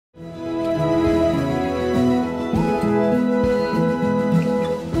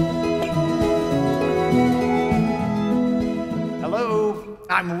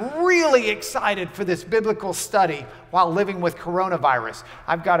excited for this biblical study while living with coronavirus.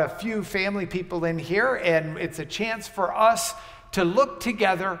 I've got a few family people in here, and it's a chance for us to look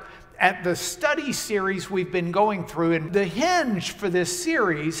together at the study series we've been going through. And the hinge for this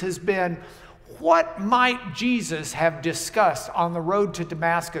series has been, what might Jesus have discussed on the road to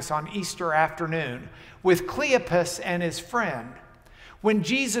Damascus on Easter afternoon with Cleopas and his friend, when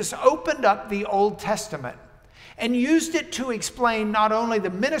Jesus opened up the Old Testament and used it to explain not only the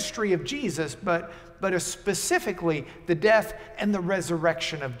ministry of Jesus, but specifically the death and the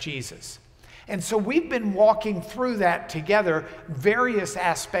resurrection of Jesus. And so we've been walking through that together, various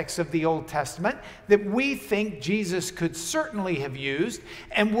aspects of the Old Testament that we think Jesus could certainly have used,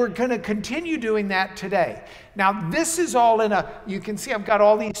 and we're going to continue doing that today. Now, this is all in you can see I've got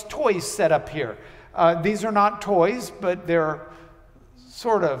all these toys set up here. These are not toys, but they're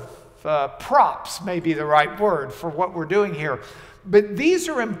sort of props, may be the right word for what we're doing here. But these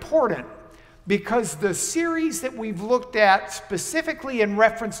are important because the series that we've looked at specifically in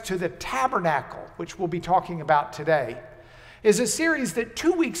reference to the tabernacle, which we'll be talking about today, is a series that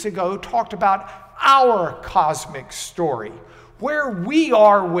 2 weeks ago talked about our cosmic story, where we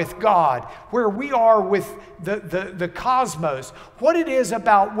are with God, where we are with the cosmos, what it is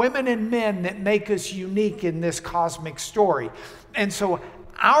about women and men that make us unique in this cosmic story. And so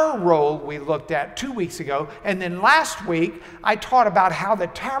our role we looked at 2 weeks ago, and then last week I taught about how the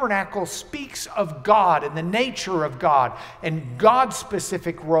tabernacle speaks of God and the nature of God and God's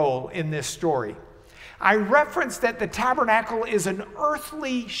specific role in this story. I referenced that the tabernacle is an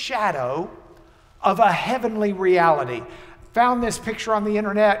earthly shadow of a heavenly reality. Found this picture on the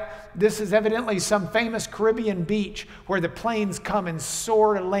internet. This is evidently some famous Caribbean beach where the planes come and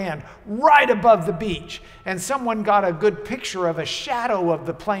soar to land right above the beach. And someone got a good picture of a shadow of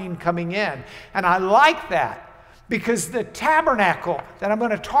the plane coming in. And I like that because the tabernacle that I'm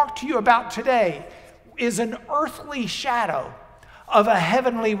going to talk to you about today is an earthly shadow of a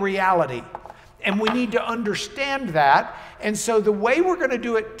heavenly reality. And we need to understand that. And so the way we're going to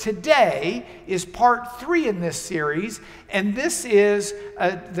do it today is part 3 in this series. And this is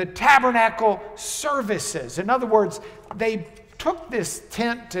the tabernacle services. In other words, they took this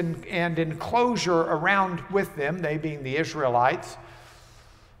tent and enclosure around with them, they being the Israelites.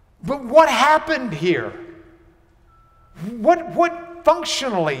 But what happened here? What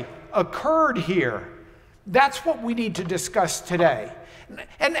functionally occurred here? That's what we need to discuss today.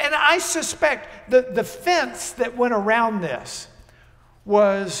 And I suspect the fence that went around this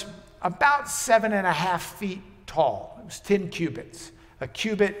was about 7.5 feet tall. It was 10 cubits. A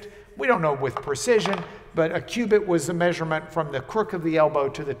cubit, we don't know with precision, but a cubit was the measurement from the crook of the elbow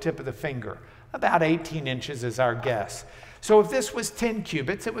to the tip of the finger. About 18 inches is our guess. So if this was 10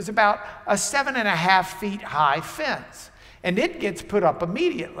 cubits, it was about a 7.5 feet high fence. And it gets put up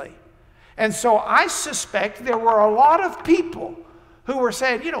immediately. And so I suspect there were a lot of people who were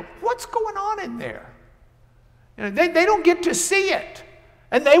saying, what's going on in there? They don't get to see it.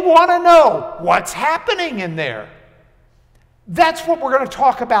 And they want to know what's happening in there. That's what we're going to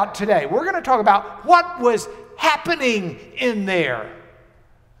talk about today. We're going to talk about what was happening in there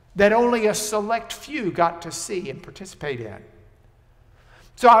that only a select few got to see and participate in.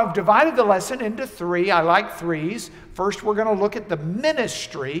 So I've divided the lesson into 3. I like 3s. First, we're going to look at the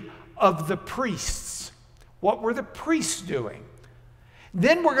ministry of the priests. What were the priests doing?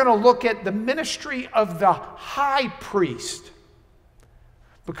 Then we're going to look at the ministry of the high priest,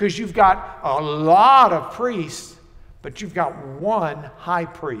 because you've got a lot of priests, but you've got one high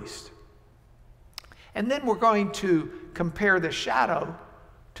priest. And then we're going to compare the shadow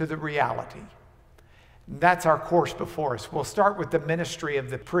to the reality. That's our course before us. We'll start with the ministry of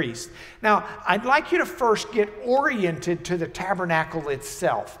the priest. Now, I'd like you to first get oriented to the tabernacle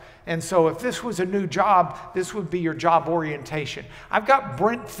itself. And so if this was a new job, this would be your job orientation. I've got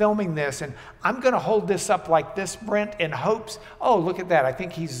Brent filming this, and I'm going to hold this up like this, Brent, in hopes. Oh, look at that. I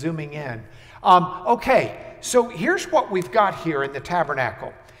think he's zooming in. Okay, so here's what we've got here in the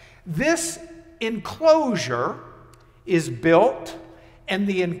tabernacle. This enclosure is built, and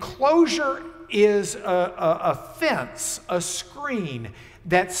the enclosure is a fence, a screen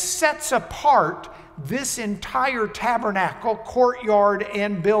that sets apart this entire tabernacle, courtyard,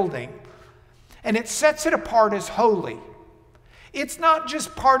 and building. And it sets it apart as holy. It's not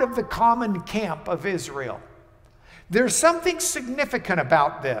just part of the common camp of Israel. There's something significant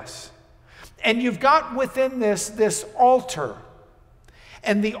about this. And you've got within this altar.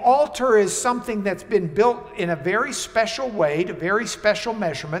 And the altar is something that's been built in a very special way, to very special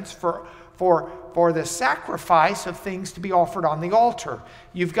measurements for the sacrifice of things to be offered on the altar.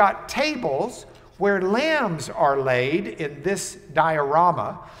 You've got tables where lambs are laid in this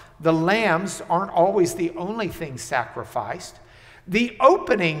diorama. The lambs aren't always the only thing sacrificed. The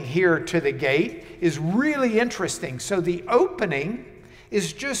opening here to the gate is really interesting. So the opening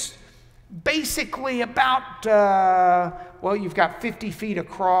is just basically about, well, you've got 50 feet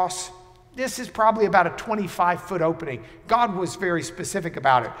across. This is probably about a 25-foot opening. God was very specific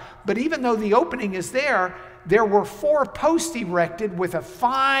about it. But even though the opening is there, there were 4 posts erected with a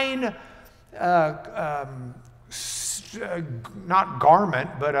fine, not garment,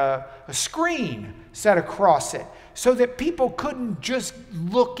 but a screen set across it so that people couldn't just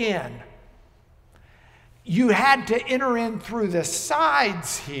look in. You had to enter in through the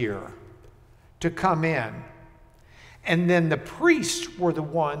sides here to come in. And then the priests were the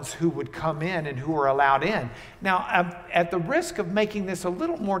ones who would come in and who were allowed in. Now, at the risk of making this a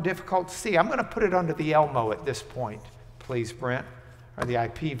little more difficult to see, I'm going to put it under the Elmo at this point, please, Brent, or the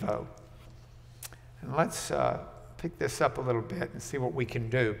IPVO. And let's pick this up a little bit and see what we can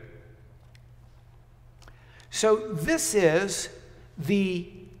do. So this is the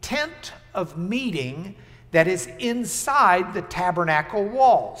tent of meeting that is inside the tabernacle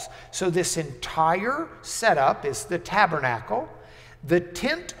walls. So this entire setup is the tabernacle. The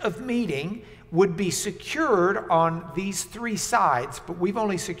tent of meeting would be secured on these 3 sides, but we've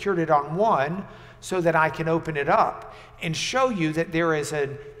only secured it on one so that I can open it up and show you that there is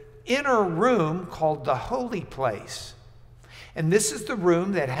an inner room called the holy place. And this is the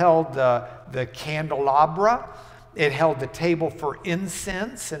room that held the candelabra. It held the table for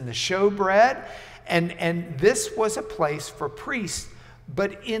incense and the showbread. And this was a place for priests,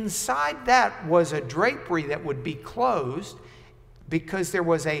 but inside that was a drapery that would be closed because there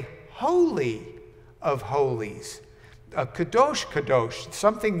was a holy of holies, a kadosh kadosh,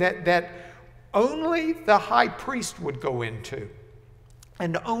 something that only the high priest would go into,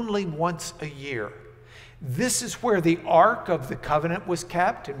 and only once a year. This is where the Ark of the Covenant was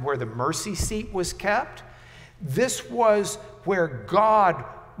kept and where the mercy seat was kept. This was where God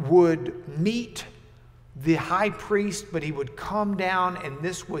would meet the high priest, but he would come down, and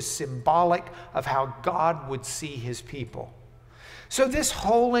this was symbolic of how God would see his people. So this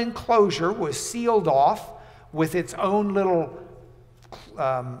whole enclosure was sealed off with its own little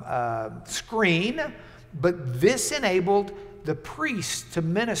screen, but this enabled the priests to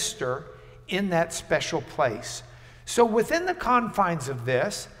minister in that special place. So within the confines of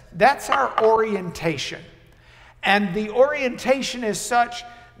this, that's our orientation. And the orientation is such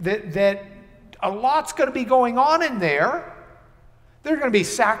that a lot's going to be going on in there. There are going to be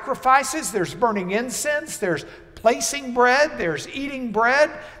sacrifices. There's burning incense. There's placing bread. There's eating bread.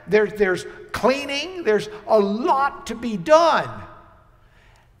 There's cleaning. There's a lot to be done.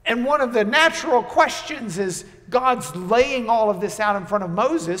 And one of the natural questions is God's laying all of this out in front of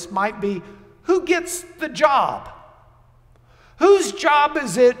Moses might be, who gets the job? Whose job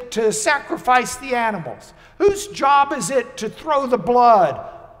is it to sacrifice the animals? Whose job is it to throw the blood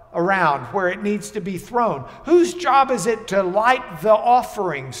around where it needs to be thrown? Whose job is it to light the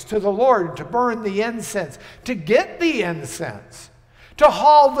offerings to the Lord, to burn the incense, to get the incense, to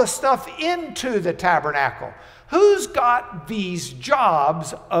haul the stuff into the tabernacle? Who's got these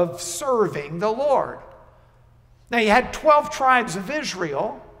jobs of serving the Lord? Now you had 12 tribes of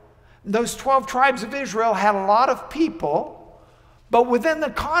Israel. Those 12 tribes of Israel had a lot of people, but within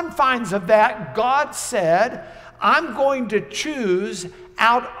the confines of that, God said, I'm going to choose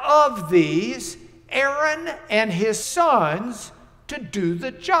out of these Aaron and his sons to do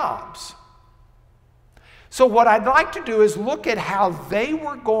the jobs. So what I'd like to do is look at how they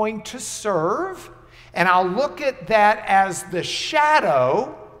were going to serve, and I'll look at that as the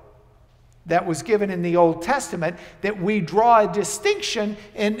shadow that was given in the Old Testament, that we draw a distinction,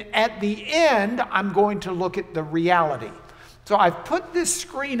 and at the end, I'm going to look at the reality. So I've put this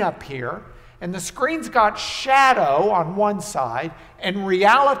screen up here, and the screen's got shadow on one side and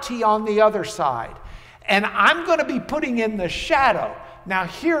reality on the other side. And I'm going to be putting in the shadow. Now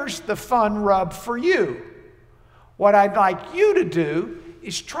here's the fun rub for you. What I'd like you to do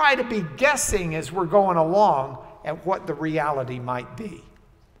is try to be guessing as we're going along at what the reality might be.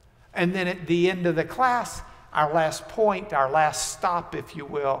 And then at the end of the class, our last point, our last stop, if you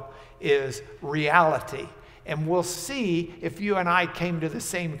will, is reality. And we'll see if you and I came to the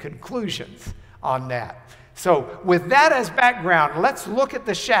same conclusions on that. So with that as background, let's look at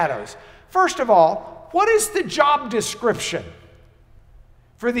the shadows. First of all, what is the job description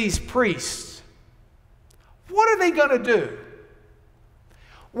for these priests? What are they going to do?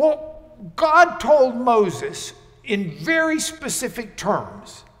 Well, God told Moses in very specific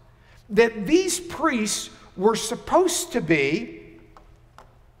terms that these priests were supposed to be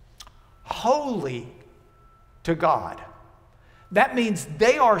holy to God. That means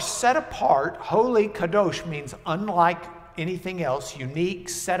they are set apart. Holy, kadosh, means unlike anything else, unique,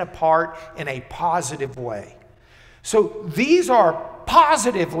 set apart in a positive way. So these are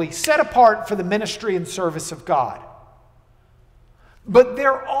positively set apart for the ministry and service of God. But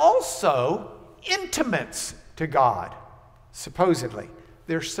they're also intimates to God, supposedly.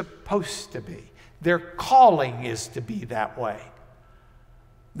 They're supposed to be. Their calling is to be that way.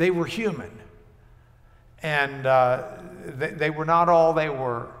 They were human. And they were not all they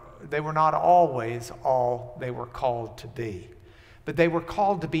were. They were not always all they were called to be. But they were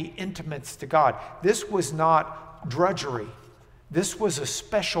called to be intimates to God. This was not drudgery. This was a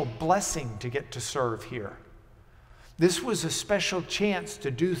special blessing to get to serve here. This was a special chance to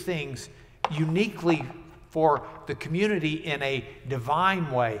do things uniquely for the community in a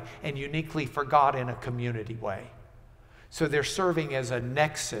divine way and uniquely for God in a community way. So they're serving as a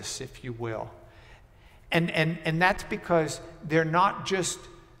nexus, if you will. And that's because they're not just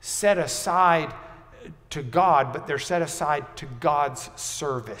set aside to God, but they're set aside to God's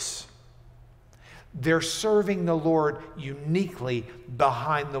service. They're serving the Lord uniquely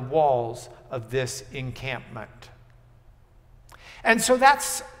behind the walls of this encampment. And so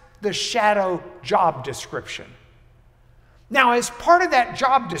that's the shadow job description. Now, as part of that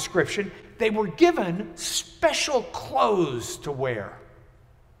job description, they were given special clothes to wear.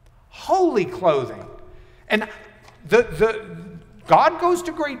 Holy clothing. And God goes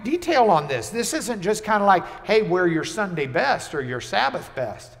to great detail on this. This isn't just kind of like, hey, wear your Sunday best or your Sabbath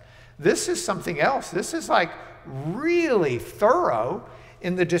best. This is something else. This is like really thorough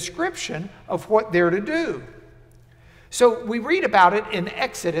in the description of what they're to do. So we read about it in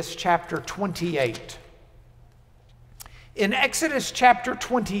Exodus chapter 28. In Exodus chapter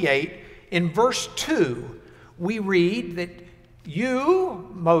 28, in verse 2, we read that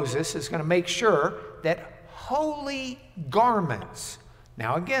Moses, is going to make sure that holy garments.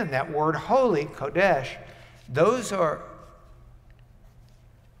 Now again, that word holy, kodesh, those are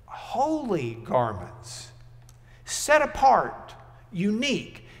holy garments, set apart,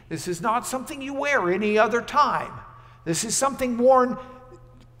 unique. This is not something you wear any other time. This is something worn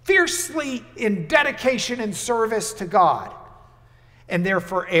fiercely in dedication and service to God. And they're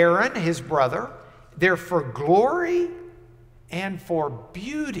for Aaron, his brother. They're for glory and for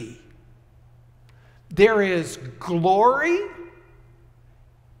beauty. There is glory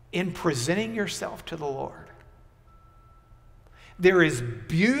in presenting yourself to the Lord. There is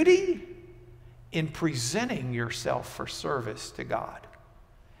beauty in presenting yourself for service to God.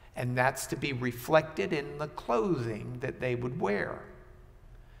 And that's to be reflected in the clothing that they would wear.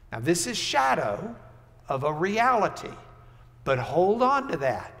 Now, this is shadow of a reality, but hold on to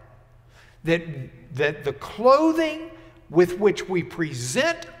that. That the clothing with which we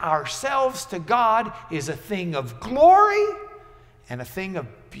present ourselves to God is a thing of glory and a thing of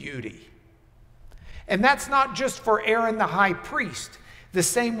beauty. And that's not just for Aaron the high priest. The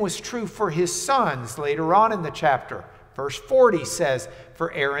same was true for his sons later on in the chapter. Verse 40 says,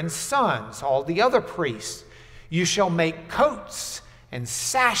 for Aaron's sons, all the other priests, you shall make coats and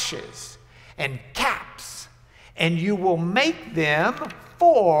sashes and caps, and you will make them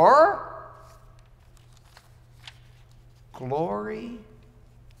for glory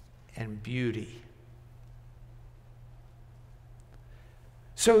and beauty.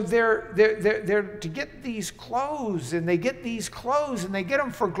 So they're to get these clothes, and they get these clothes, and they get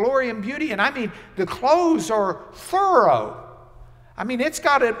them for glory and beauty. And I mean, the clothes are thorough. I mean, it's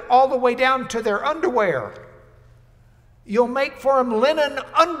got it all the way down to their underwear. You'll make for them linen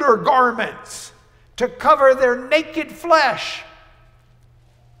undergarments to cover their naked flesh.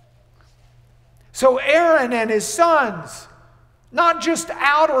 So Aaron and his sons, not just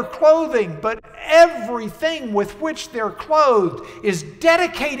outer clothing, but everything with which they're clothed is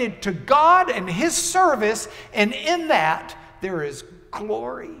dedicated to God and His service, and in that there is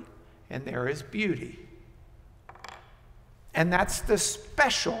glory and there is beauty. And that's the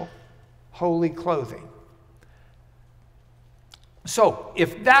special holy clothing. So,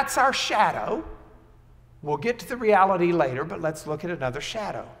 if that's our shadow, we'll get to the reality later, but let's look at another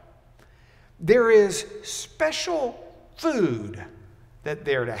shadow. There is special food that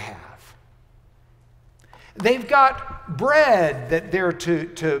they're to have. They've got bread that they're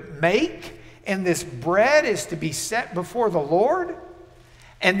to make, and this bread is to be set before the Lord.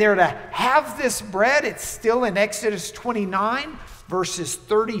 And they're to have this bread. It's still in Exodus 29, verses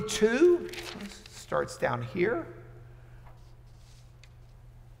 32. It starts down here.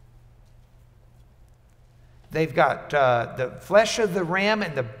 They've got the flesh of the ram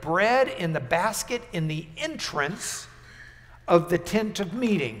and the bread in the basket in the entrance of the tent of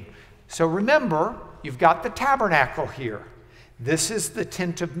meeting. So remember, you've got the tabernacle here. This is the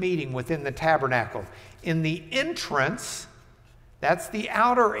tent of meeting within the tabernacle. In the entrance, that's the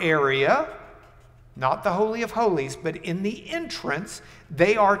outer area, not the Holy of Holies, but in the entrance,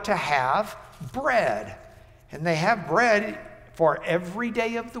 they are to have bread. And they have bread for every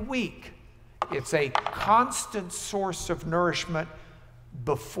day of the week. It's a constant source of nourishment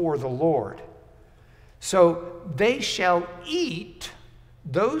before the Lord. So they shall eat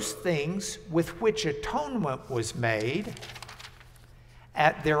those things with which atonement was made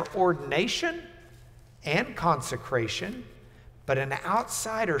at their ordination and consecration, but an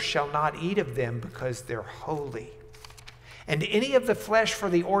outsider shall not eat of them because they're holy. And any of the flesh for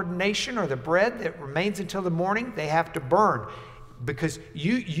the ordination or the bread that remains until the morning, they have to burn, because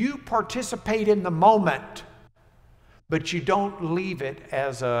you participate in the moment, but you don't leave it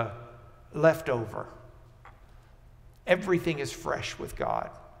as a leftover. Everything is fresh with God.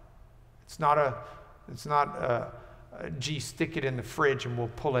 It's not a gee, stick it in the fridge and we'll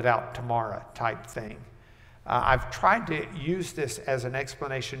pull it out tomorrow type thing. I've tried to use this as an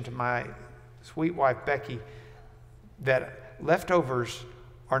explanation to my sweet wife, Becky, that leftovers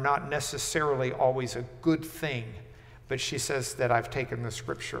are not necessarily always a good thing, but she says that I've taken the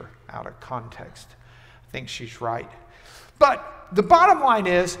scripture out of context. I think she's right. But the bottom line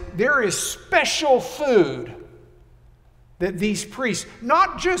is, there is special food that these priests,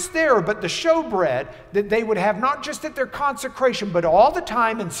 not just there, but the showbread that they would have, not just at their consecration, but all the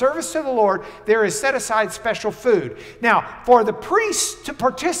time in service to the Lord, there is set aside special food. Now, for the priests to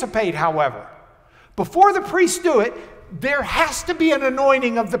participate, however, before the priests do it, there has to be an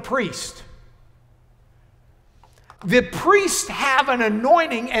anointing of the priest. The priests have an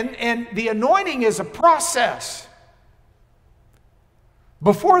anointing, and the anointing is a process.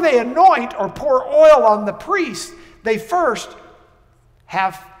 Before they anoint or pour oil on the priest, they first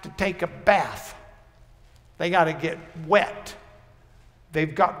have to take a bath. They got to get wet.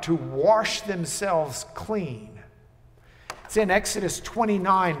 They've got to wash themselves clean. It's in Exodus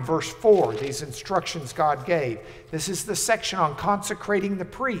 29, verse 4, these instructions God gave. This is the section on consecrating the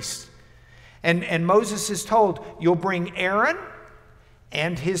priests. And Moses is told, you'll bring Aaron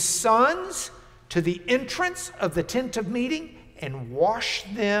and his sons to the entrance of the tent of meeting and wash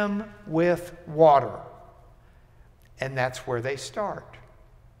them with water. And that's where they start.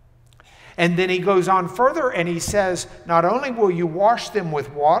 And then he goes on further and he says, not only will you wash them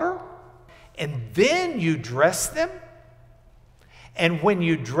with water, and then you dress them. And when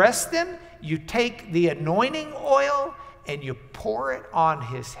you dress them, you take the anointing oil and you pour it on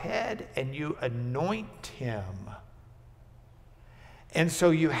his head and you anoint him. And so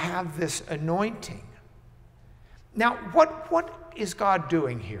you have this anointing. Now, what is God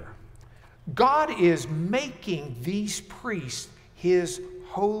doing here? God is making these priests his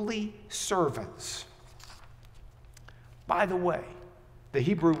holy servants. By the way, the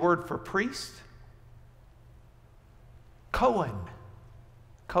Hebrew word for priest, Kohen.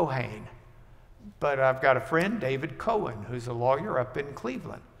 But I've got a friend, David Cohen, who's a lawyer up in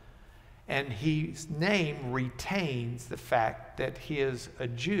Cleveland. And his name retains the fact that he is a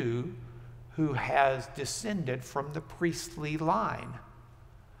Jew who has descended from the priestly line.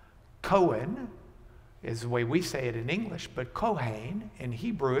 Cohen is the way we say it in English, but Kohen in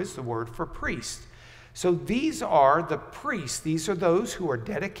Hebrew is the word for priest. So these are the priests. These are those who are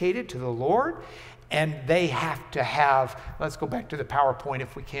dedicated to the Lord, and they have to have, let's go back to the PowerPoint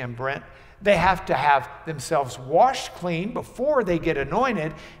if we can, Brent. They have to have themselves washed clean before they get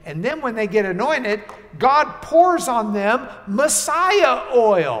anointed, and then when they get anointed, God pours on them Messiah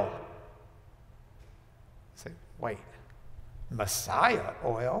oil. Say, wait, Messiah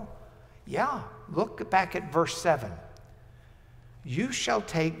oil? Yeah, look back at verse 7. You shall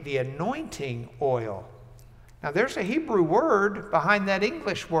take the anointing oil. Now there's a Hebrew word behind that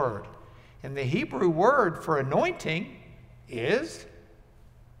English word. And the Hebrew word for anointing is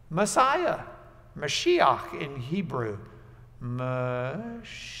Messiah. Mashiach in Hebrew. Mashiach.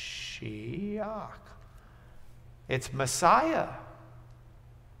 It's Messiah.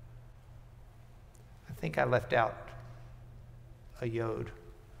 I think I left out a yod.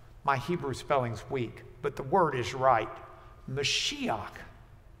 My Hebrew spelling's weak, but the word is right. Mashiach.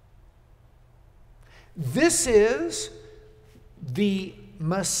 This is the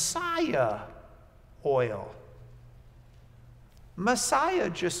Messiah oil. Messiah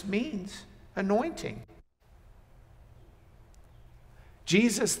just means anointing.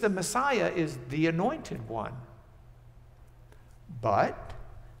 Jesus the Messiah is the anointed one. But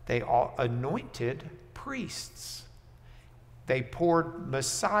they all anointed priests. They poured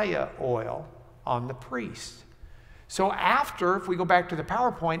Messiah oil on the priest. So after, if we go back to the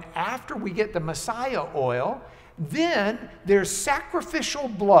PowerPoint, after we get the Messiah oil, then there's sacrificial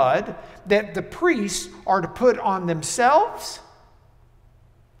blood that the priests are to put on themselves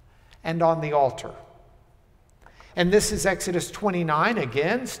and on the altar. And this is Exodus 29,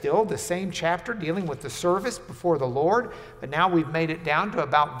 again, still the same chapter dealing with the service before the Lord. But now we've made it down to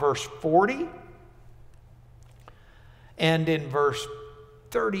about verse 40. And in verse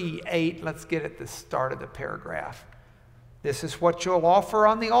 38, let's get at the start of the paragraph. This is what you'll offer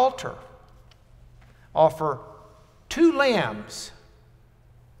on the altar. Offer 2 lambs,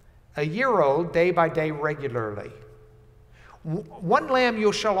 a year old, day by day regularly. 1 lamb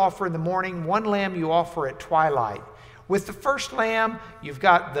you shall offer in the morning, 1 lamb you offer at twilight. With the first lamb, you've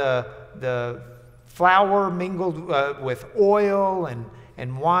got the flour mingled with oil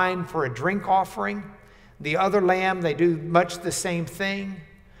and wine for a drink offering. The other lamb, they do much the same thing.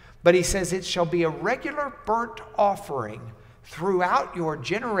 But he says, it shall be a regular burnt offering throughout your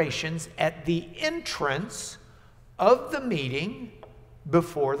generations at the entrance of the meeting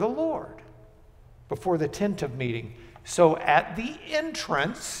before the Lord, before the tent of meeting. So at the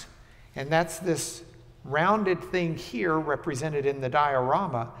entrance, and that's this rounded thing here represented in the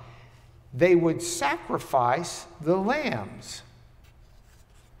diorama, they would sacrifice the lambs.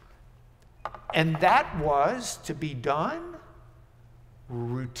 And that was to be done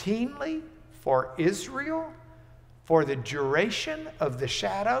routinely for Israel for the duration of the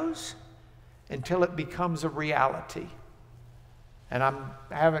shadows until it becomes a reality. And I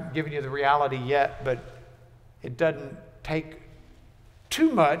haven't given you the reality yet, but it doesn't take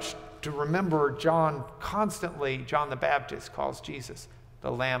too much to remember John the Baptist calls Jesus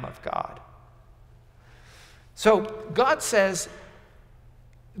the Lamb of God. So God says,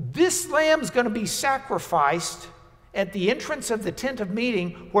 this lamb's going to be sacrificed at the entrance of the tent of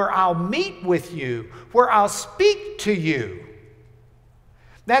meeting where I'll meet with you, where I'll speak to you.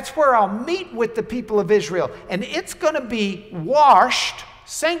 That's where I'll meet with the people of Israel. And it's going to be washed,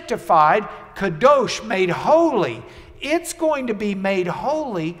 sanctified, kadosh, made holy. It's going to be made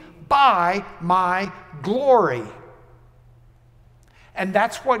holy by my glory. And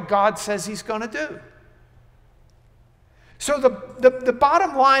that's what God says he's going to do. So the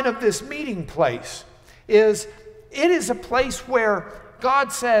bottom line of this meeting place is, it is a place where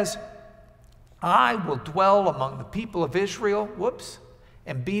God says, I will dwell among the people of Israel,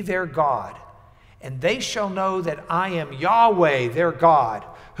 and be their God. And they shall know that I am Yahweh, their God,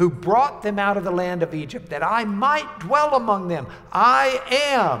 who brought them out of the land of Egypt, that I might dwell among them. I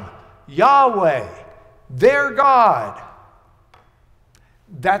am Yahweh, their God.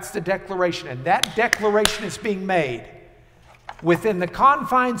 That's the declaration, and that declaration is being made within the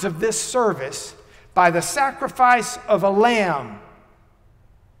confines of this service by the sacrifice of a lamb.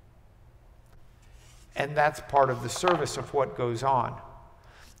 And that's part of the service of what goes on.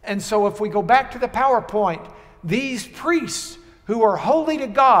 And so if we go back to the PowerPoint, these priests who are holy to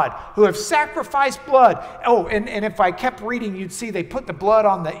God, who have sacrificed blood. Oh, and if I kept reading, you'd see they put the blood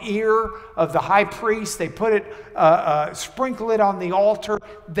on the ear of the high priest. They put it, sprinkle it on the altar.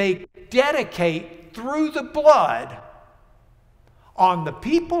 They dedicate through the blood on the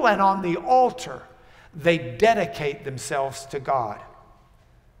people and on the altar. They dedicate themselves to God.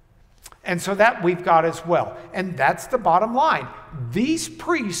 And so that we've got as well. And that's the bottom line. These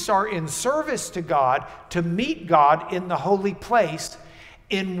priests are in service to God to meet God in the holy place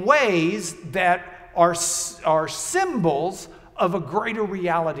in ways that are symbols of a greater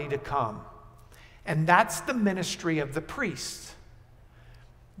reality to come. And that's the ministry of the priests,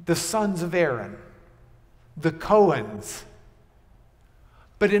 the sons of Aaron, the Cohens.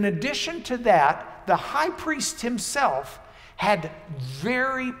 But in addition to that, the high priest himself had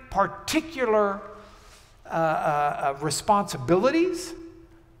very particular responsibilities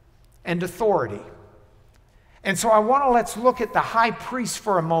and authority. And so let's look at the high priest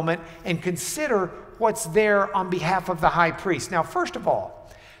for a moment and consider what's there on behalf of the high priest. Now, first of all,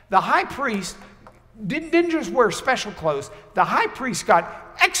 the high priest didn't just wear special clothes. The high priest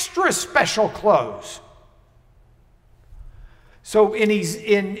got extra special clothes. So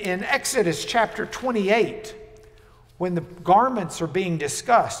in Exodus chapter 28, when the garments are being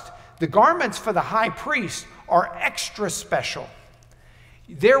discussed, the garments for the high priest are extra special.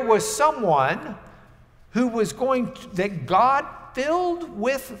 There was someone who was that God filled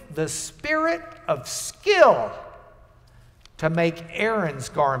with the spirit of skill to make Aaron's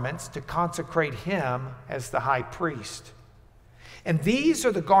garments to consecrate him as the high priest. And these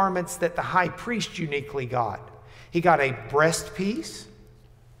are the garments that the high priest uniquely got. He got a breastpiece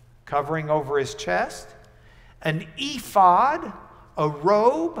covering over his chest, an ephod, a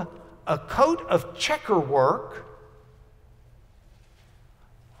robe, a coat of checker work.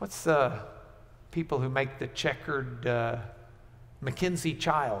 What's the people who make the checkered Mackenzie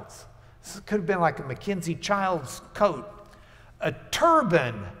Childs. This could have been like a Mackenzie Childs coat, a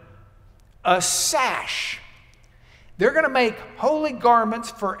turban, a sash. They're going to make holy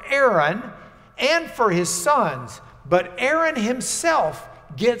garments for Aaron and for his sons, but Aaron himself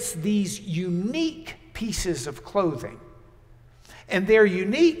gets these unique pieces of clothing. And they're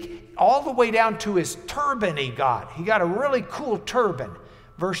unique all the way down to his turban he got. He got a really cool turban,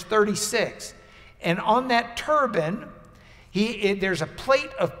 verse 36. And on that turban, there's a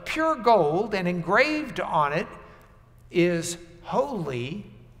plate of pure gold, and engraved on it is holy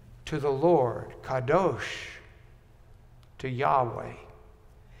to the Lord, Kadosh, to Yahweh.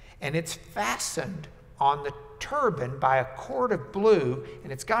 And it's fastened on the turban by a cord of blue,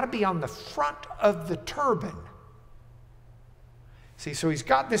 and it's got to be on the front of the turban. See, so he's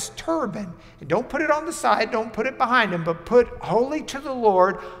got this turban, and don't put it on the side, don't put it behind him, but put holy to the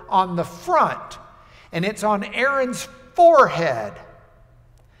Lord on the front. And it's on Aaron's forehead.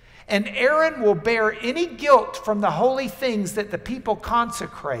 And Aaron will bear any guilt from the holy things that the people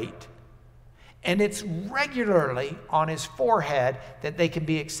consecrate. And it's regularly on his forehead that they can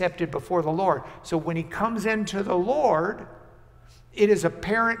be accepted before the Lord. So when he comes into the Lord, it is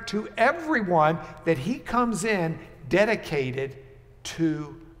apparent to everyone that he comes in dedicated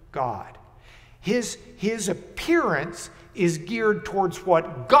to God. His appearance is geared towards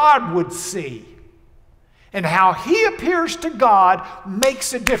what God would see. And how he appears to God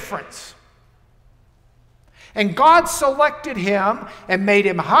makes a difference. And God selected him and made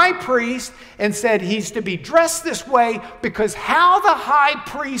him high priest and said he's to be dressed this way because how the high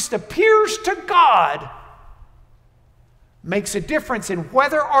priest appears to God makes a difference in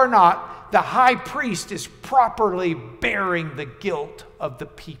whether or not the high priest is properly bearing the guilt of the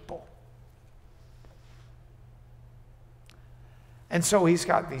people. And so he's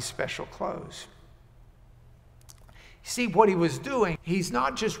got these special clothes. See, what he was doing, he's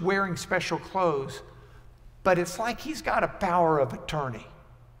not just wearing special clothes, but it's like he's got a power of attorney.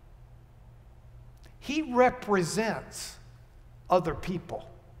 He represents other people.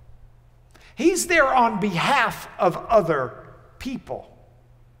 He's there on behalf of other people.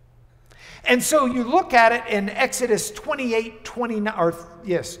 And so you look at it in Exodus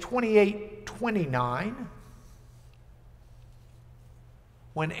 28:29.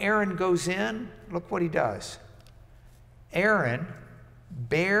 When Aaron goes in, look what he does. Aaron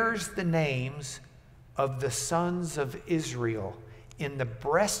bears the names of the sons of Israel in the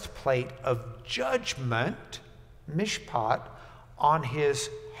breastplate of judgment, mishpat, on his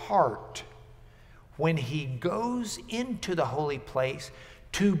heart when he goes into the holy place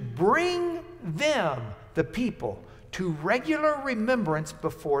to bring them, the people, to regular remembrance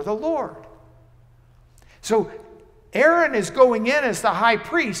before the Lord. So Aaron is going in as the high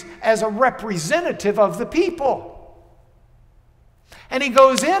priest as a representative of the people. And he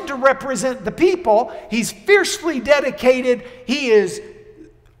goes in to represent the people. He's fiercely dedicated. He is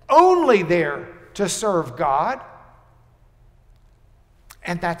only there to serve God.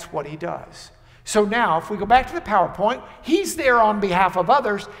 And that's what he does. So now, if we go back to the PowerPoint, he's there on behalf of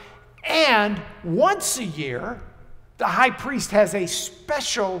others. And once a year, the high priest has a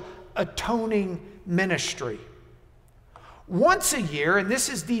special atoning ministry. Once a year, and this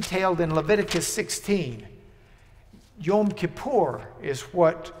is detailed in Leviticus 16, Yom Kippur is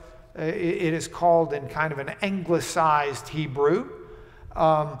what it is called in kind of an anglicized Hebrew.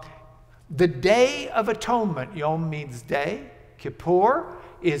 The Day of Atonement. Yom means day. Kippur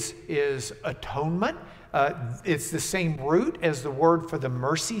is atonement. It's the same root as the word for the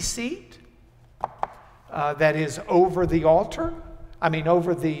mercy seat that is over the altar.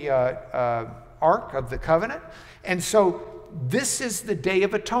 Over the Ark of the Covenant. And so this is the Day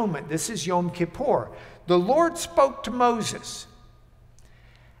of Atonement. This is Yom Kippur. The Lord spoke to Moses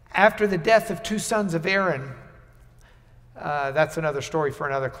after the death of two sons of Aaron. That's another story for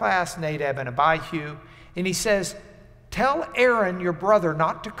another class, Nadab and Abihu. And he says, tell Aaron, your brother,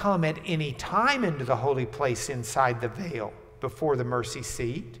 not to come at any time into the holy place inside the veil before the mercy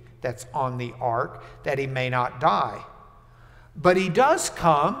seat that's on the ark, that he may not die. But he does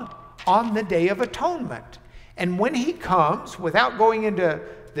come on the Day of Atonement. And when he comes, without going into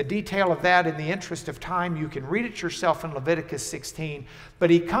the detail of that in the interest of time, you can read it yourself in Leviticus 16. But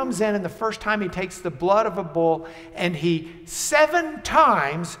he comes in, and the first time he takes the blood of a bull, and he 7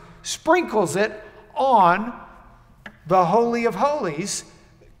 times sprinkles it on the Holy of Holies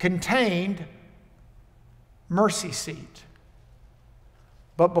contained mercy seat.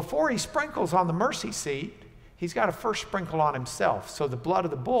 But before he sprinkles on the mercy seat, he's got to first sprinkle on himself. So the blood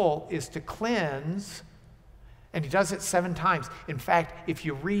of the bull is to cleanse. And he does it 7 times. In fact, if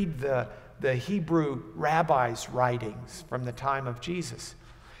you read the the Hebrew rabbis' writings from the time of Jesus.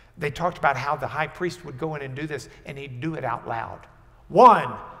 They talked about how the high priest would go in and do this, and he'd do it out loud.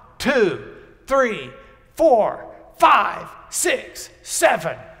 1, 2, 3, 4, 5, 6,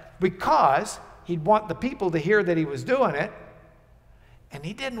 7. Because he'd want the people to hear that he was doing it, and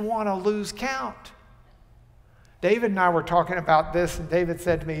he didn't want to lose count. David and I were talking about this, and David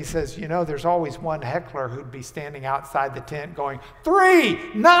said to me, he says, you know, there's always one heckler who'd be standing outside the tent going,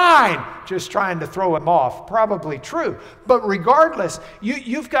 3, 9, just trying to throw him off. Probably true. But regardless,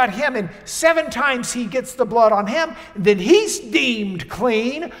 you've got him, and 7 times he gets the blood on him, then he's deemed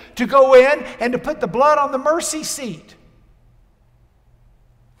clean to go in and to put the blood on the mercy seat,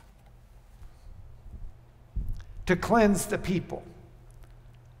 to cleanse the people.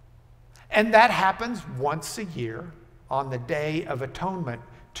 And that happens once a year on the Day of Atonement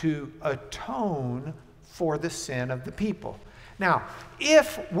to atone for the sin of the people. Now,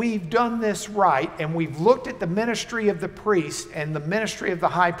 if we've done this right and we've looked at the ministry of the priest and the ministry of the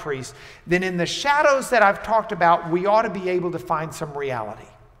high priest, then in the shadows that I've talked about, we ought to be able to find some reality.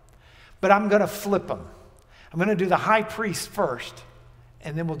 But I'm going to flip them. I'm going to do the high priest first,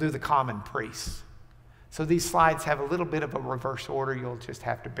 and then we'll do the common priests. So these slides have a little bit of a reverse order. You'll just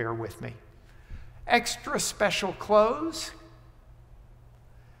have to bear with me. Extra special clothes.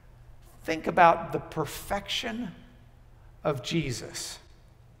 Think about the perfection of Jesus.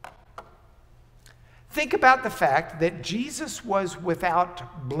 Think about the fact that Jesus was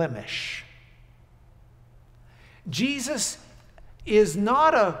without blemish. Jesus is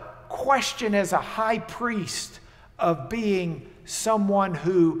not a question as a high priest of being someone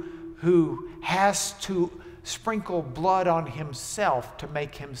who has to sprinkle blood on himself to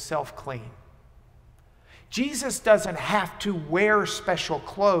make himself clean. Jesus doesn't have to wear special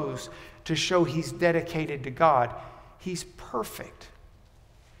clothes to show he's dedicated to God. He's perfect.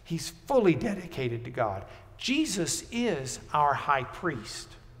 He's fully dedicated to God. Jesus is our high priest.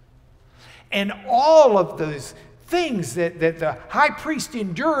 And all of those things that the high priest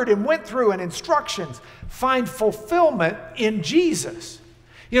endured and went through and instructions find fulfillment in Jesus.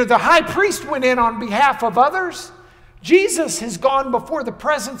 You know, the high priest went in on behalf of others. Jesus has gone before the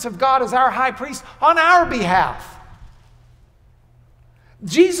presence of God as our high priest on our behalf.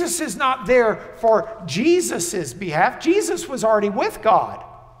 Jesus is not there for Jesus' behalf. Jesus was already with God.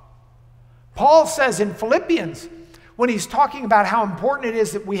 Paul says in Philippians, when he's talking about how important it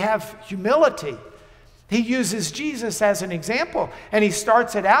is that we have humility, he uses Jesus as an example. And he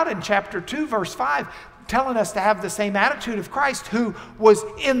starts it out in chapter 2, verse 5, telling us to have the same attitude of Christ, who was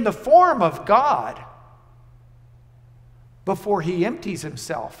in the form of God before he empties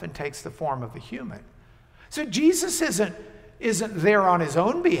himself and takes the form of a human. So Jesus isn't there on his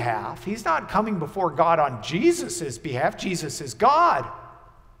own behalf. He's not coming before God on Jesus' behalf. Jesus is God.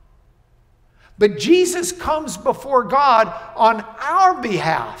 But Jesus comes before God on our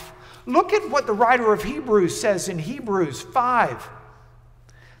behalf. Look at what the writer of Hebrews says in Hebrews 5.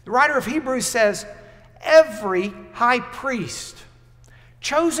 The writer of Hebrews says, every high priest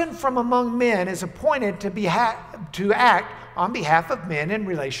chosen from among men is appointed to act on behalf of men in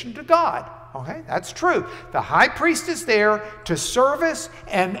relation to God. Okay, that's true. The high priest is there to service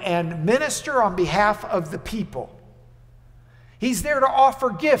and minister on behalf of the people. He's there to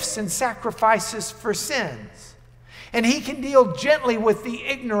offer gifts and sacrifices for sins. And he can deal gently with the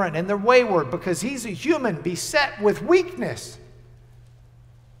ignorant and the wayward because he's a human beset with weakness.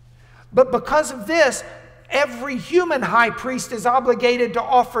 But because of this, every human high priest is obligated to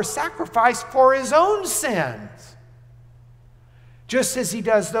offer sacrifice for his own sins, just as he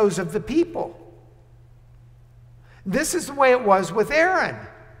does those of the people. This is the way it was with Aaron.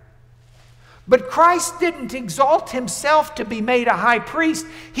 But Christ didn't exalt himself to be made a high priest.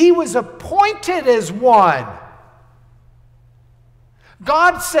 He was appointed as one.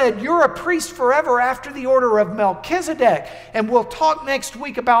 God said, you're a priest forever after the order of Melchizedek. And we'll talk next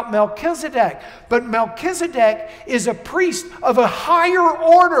week about Melchizedek. But Melchizedek is a priest of a higher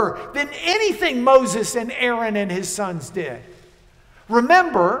order than anything Moses and Aaron and his sons did.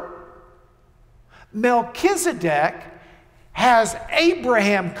 Remember, Melchizedek has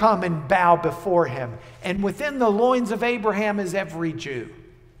Abraham come and bow before him. And within the loins of Abraham is every Jew.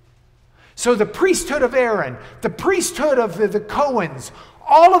 So the priesthood of Aaron, the priesthood of the Cohens,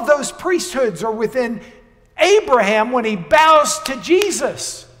 all of those priesthoods are within Abraham when he bows to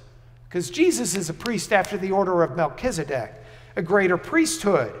Jesus. Because Jesus is a priest after the order of Melchizedek, a greater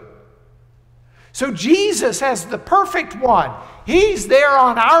priesthood. So Jesus as the perfect one, he's there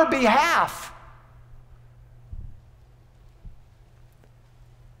on our behalf.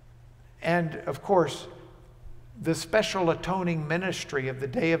 And of course, the special atoning ministry of the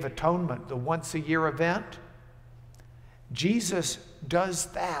Day of Atonement, the once-a-year event, Jesus does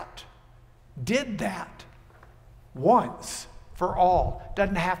that, did that once for all.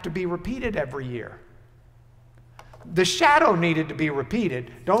 Doesn't have to be repeated every year. The shadow needed to be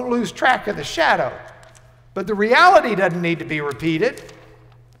repeated. Don't lose track of the shadow. But the reality doesn't need to be repeated.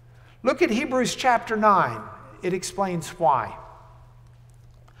 Look at Hebrews chapter 9. It explains why.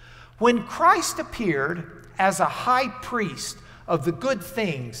 When Christ appeared as a high priest of the good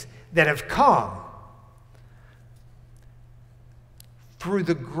things that have come, through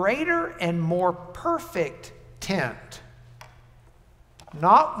the greater and more perfect tent,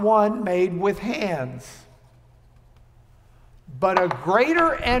 not one made with hands, but a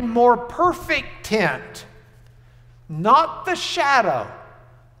greater and more perfect tent, not the shadow,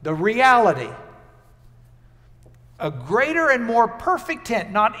 the reality. A greater and more perfect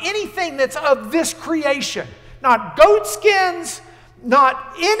tent, not anything that's of this creation, not goat skins,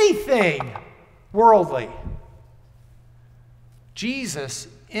 not anything worldly. Jesus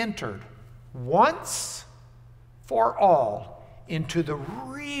entered once for all into the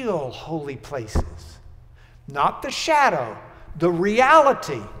real holy places, not the shadow, the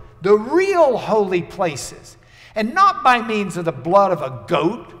reality, the real holy places, and not by means of the blood of a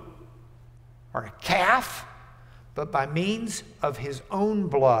goat or a calf, but by means of his own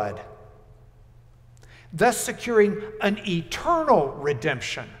blood, thus securing an eternal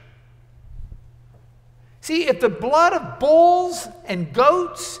redemption. See, if the blood of bulls and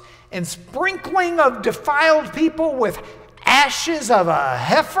goats and sprinkling of defiled people with ashes of a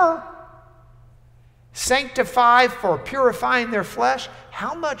heifer sanctify for purifying their flesh,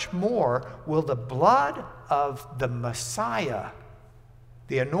 how much more will the blood of the Messiah,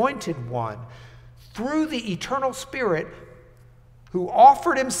 the Anointed One, through the eternal Spirit, who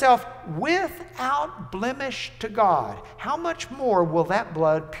offered himself without blemish to God, how much more will that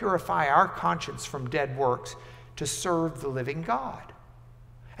blood purify our conscience from dead works to serve the living God?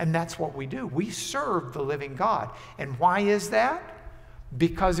 And that's what we do. We serve the living God. And why is that?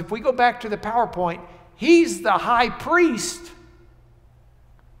 Because if we go back to the PowerPoint, he's the high priest,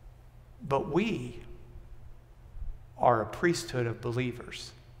 but we are a priesthood of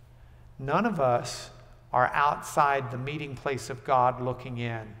believers. None of us are outside the meeting place of God looking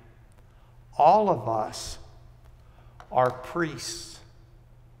in. All of us are priests,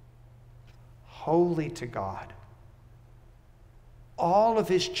 holy to God. All of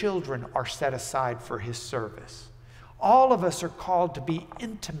his children are set aside for his service. All of us are called to be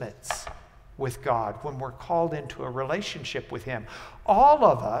intimates with God when we're called into a relationship with him. All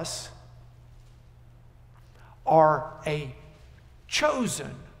of us are a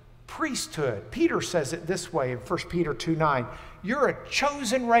chosen priesthood. Peter says it this way in 1 Peter 2:9. You're a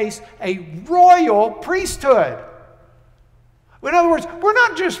chosen race, a royal priesthood. In other words, we're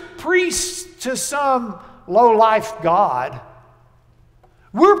not just priests to some low-life God.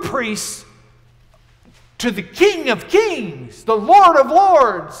 We're priests to the King of Kings, the Lord of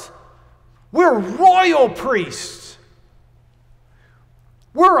Lords. We're royal priests.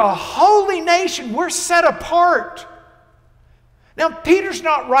 We're a holy nation. We're set apart. Now, Peter's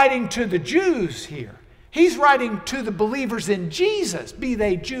not writing to the Jews here. He's writing to the believers in Jesus, be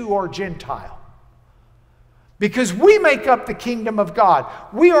they Jew or Gentile. Because we make up the kingdom of God.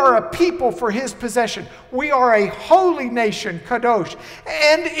 We are a people for his possession. We are a holy nation, Kadosh.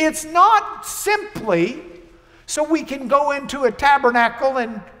 And it's not simply so we can go into a tabernacle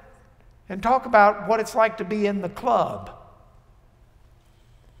and talk about what it's like to be in the club.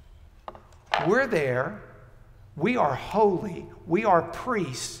 We're there. We are holy. We are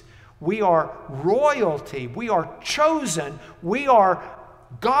priests. We are royalty. We are chosen. We are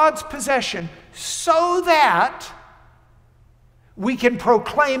God's possession so that we can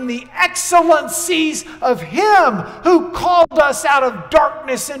proclaim the excellencies of him who called us out of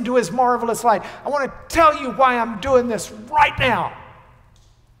darkness into his marvelous light. I want to tell you why I'm doing this right now.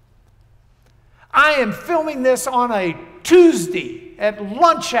 I am filming this on a Tuesday at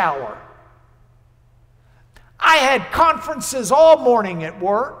lunch hour. I had conferences all morning at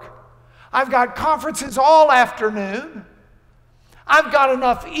work. I've got conferences all afternoon. I've got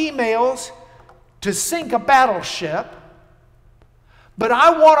enough emails to sink a battleship. But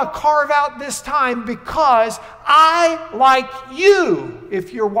I want to carve out this time because I, like you,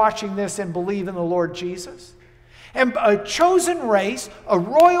 if you're watching this and believe in the Lord Jesus, am a chosen race, a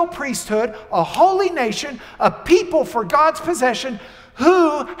royal priesthood, a holy nation, a people for God's possession,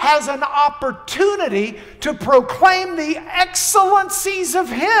 who has an opportunity to proclaim the excellencies of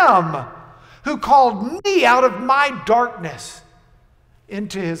him who called me out of my darkness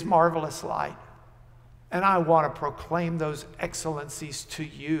into his marvelous light. And I want to proclaim those excellencies to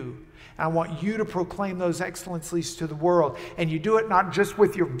you. I want you to proclaim those excellencies to the world. And you do it not just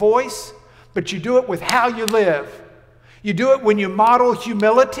with your voice, but you do it with how you live. You do it when you model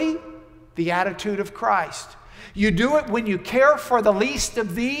humility, the attitude of Christ. You do it when you care for the least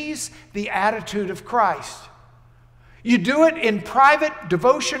of these, the attitude of Christ. You do it in private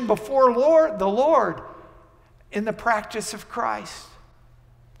devotion before the Lord, in the practice of Christ.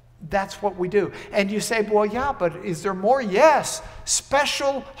 That's what we do. And you say, well, yeah, but is there more? Yes.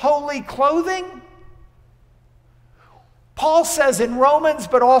 Special holy clothing. Paul says in Romans,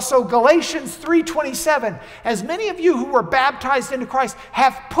 but also Galatians 3:27, as many of you who were baptized into Christ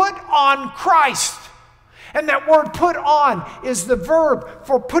have put on Christ. And that word put on is the verb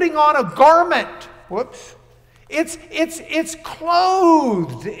for putting on a garment. Whoops. It's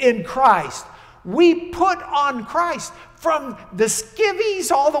clothed in Christ. We put on Christ from the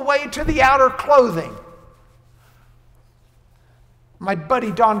skivvies all the way to the outer clothing. My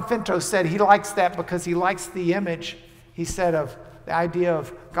buddy Don Finto said he likes that because he likes the image, he said, of the idea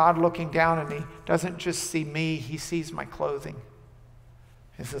of God looking down and he doesn't just see me, he sees my clothing.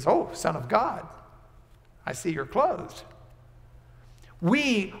 He says, oh, Son of God, I see you're clothed.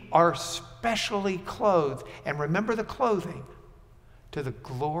 We are specially clothed, and remember the clothing, to the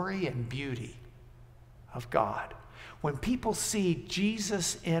glory and beauty of God. When people see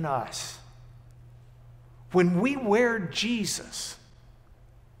Jesus in us, when we wear Jesus,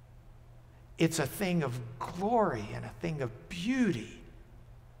 it's a thing of glory and a thing of beauty.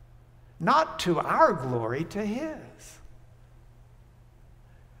 Not to our glory, to His.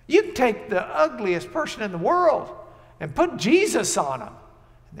 You can take the ugliest person in the world and put Jesus on them,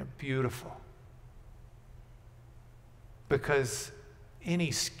 and they're beautiful. Because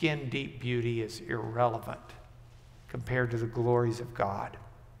any skin-deep beauty is irrelevant compared to the glories of God.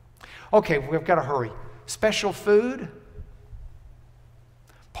 Okay, we've got to hurry. Special food.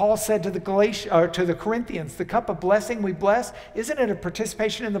 Paul said to the Corinthians, the cup of blessing we bless, isn't it a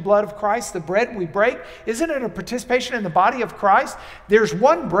participation in the blood of Christ? The bread we break, isn't it a participation in the body of Christ? There's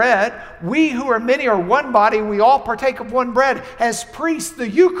one bread. We who are many are one body. We all partake of one bread. As priests, the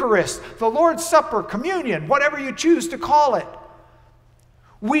Eucharist, the Lord's Supper, communion, whatever you choose to call it.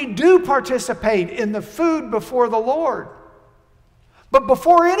 We do participate in the food before the Lord. But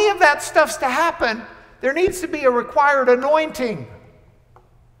before any of that stuff's to happen, there needs to be a required anointing.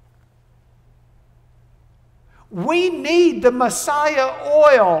 We need the Messiah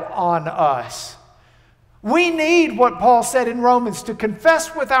oil on us. We need what Paul said in Romans, to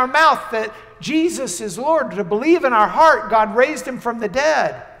confess with our mouth that Jesus is Lord, to believe in our heart God raised Him from the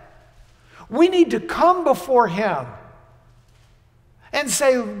dead. We need to come before Him and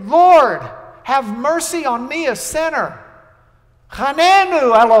say, Lord, have mercy on me, a sinner.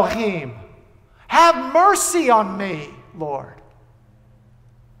 Chanenu Elohim. Have mercy on me, Lord.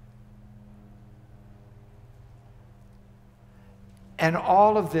 And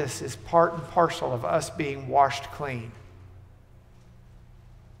all of this is part and parcel of us being washed clean.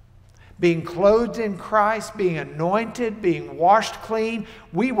 Being clothed in Christ, being anointed, being washed clean.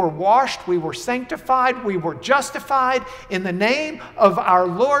 We were washed, we were sanctified, we were justified in the name of our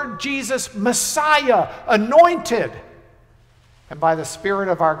Lord Jesus, Messiah, anointed, and by the Spirit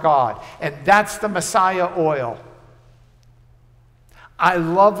of our God. And that's the Messiah oil. I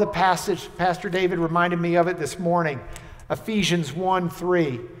love the passage. Pastor David reminded me of it this morning. Ephesians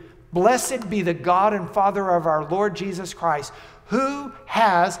 1:3. Blessed be the God and Father of our Lord Jesus Christ, who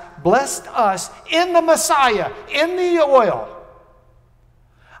has blessed us in the Messiah, in the oil.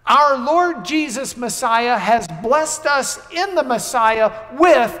 Our Lord Jesus Messiah has blessed us in the Messiah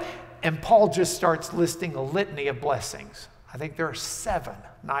with, and Paul just starts listing a litany of blessings. I think there are 7.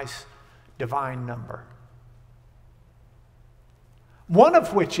 Nice divine number. One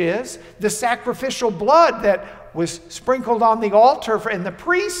of which is the sacrificial blood that was sprinkled on the altar and the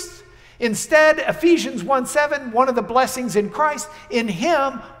priests. Instead, Ephesians 1:7, one of the blessings in Christ, in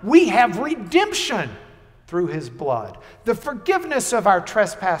Him we have redemption through His blood, the forgiveness of our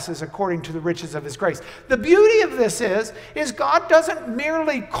trespasses according to the riches of His grace. The beauty of this is God doesn't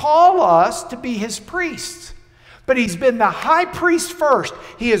merely call us to be His priests, but He's been the high priest first.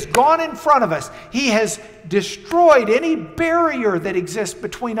 He has gone in front of us. He has destroyed any barrier that exists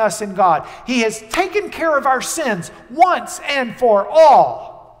between us and God. He has taken care of our sins once and for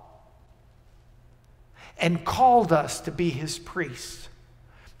all, and called us to be His priests,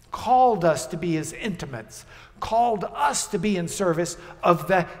 called us to be His intimates, called us to be in service of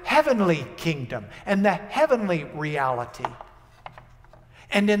the heavenly kingdom and the heavenly reality.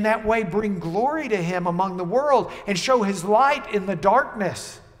 And in that way bring glory to Him among the world and show His light in the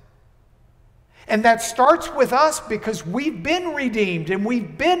darkness. And that starts with us because we've been redeemed and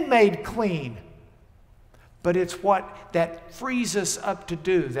we've been made clean. But it's what that frees us up to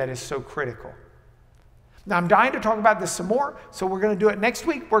do that is so critical. Now, I'm dying to talk about this some more, so we're going to do it next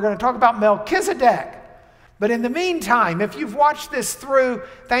week. We're going to talk about Melchizedek. But in the meantime, if you've watched this through,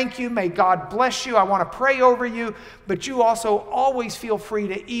 thank you. May God bless you. I want to pray over you. But you also always feel free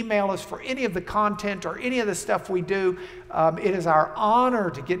to email us for any of the content or any of the stuff we do. It is our honor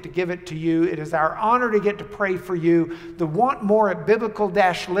to get to give it to you. It is our honor to get to pray for you. The Want More at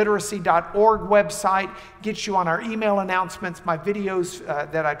biblical-literacy.org website gets you on our email announcements, my videos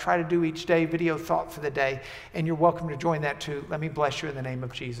that I try to do each day, video thought for the day. And you're welcome to join that too. Let me bless you in the name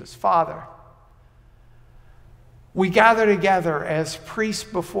of Jesus. Father, we gather together as priests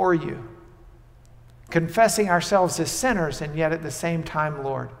before you, confessing ourselves as sinners, and yet at the same time,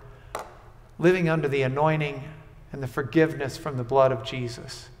 Lord, living under the anointing and the forgiveness from the blood of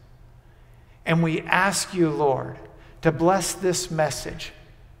Jesus. And we ask you, Lord, to bless this message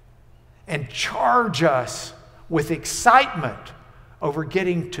and charge us with excitement over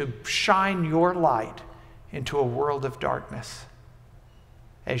getting to shine your light into a world of darkness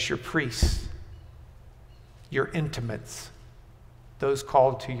as your priests, your intimates, those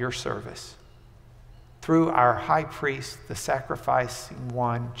called to your service. Through our high priest, the sacrificing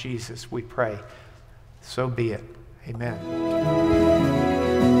one, Jesus, we pray. So be it. Amen.